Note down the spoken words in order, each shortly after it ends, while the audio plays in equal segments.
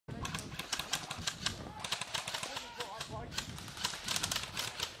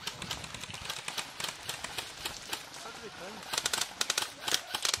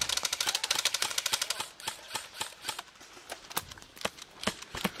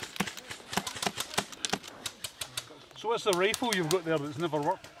So what's the rifle you've got there that's never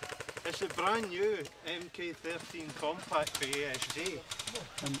worked? It's a brand new MK13 Compact for ASG.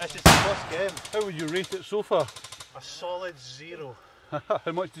 This is the first game. How would you rate it so far? A solid 0.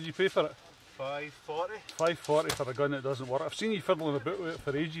 How much did you pay for it? $5.40. $5.40 for a gun that doesn't work. I've seen you fiddling about with it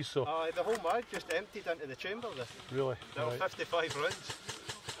for ages, so... The whole mag just emptied into the chamber there. Really? There were 55 rounds.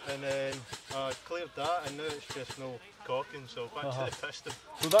 And then I cleared that and now it's just no cocking, so back to the piston.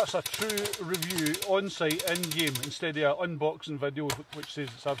 So that's a true review on site, in game, instead of an unboxing video which says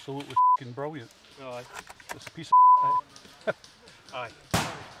it's absolutely f***ing brilliant. Aye. It's a piece of Aye.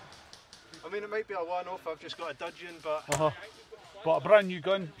 I mean, it might be a one-off, I've just got a dudgeon, but... But a brand new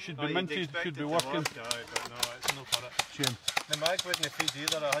gun, should be minted, should be working. Aye, but no, it's no for it. Shame. The mag wouldn't feed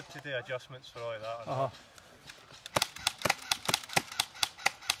either, I had to do adjustments for all that.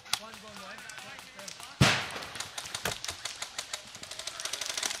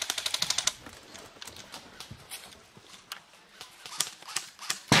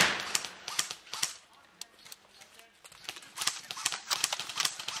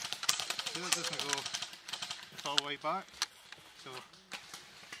 It doesn't go the full way back, so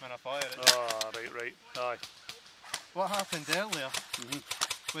when I fire it. Right, aye. What happened earlier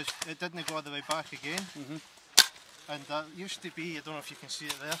was it didn't go all the way back again, and that used to be, I don't know if you can see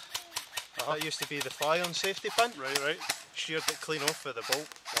it there, that used to be the fly-on safety pin. Right. Sheared it clean off with the bolt.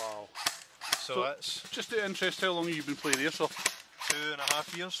 Wow. So it's just out of interest, how long have you been playing airsoft?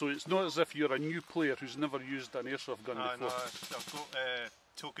 2.5 years. So it's not as if you're a new player who's never used an airsoft gun before. No, I've got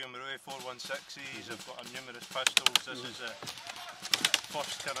Tokyo Marui 416s, I've got numerous pistols. This is the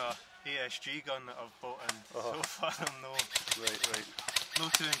first kind of ASG gun that I've bought, and so far I'm not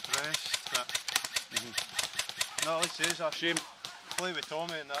too impressed. But no, like I say, Shame. Play with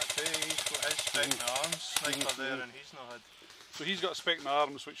Tommy and that too. He's got his Spec arms sniper there, and he's not had. So he's got Spec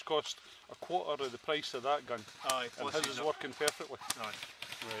arms which cost a quarter of the price of that gun. Aye, and his is working perfectly. Aye.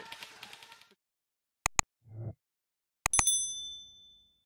 Right.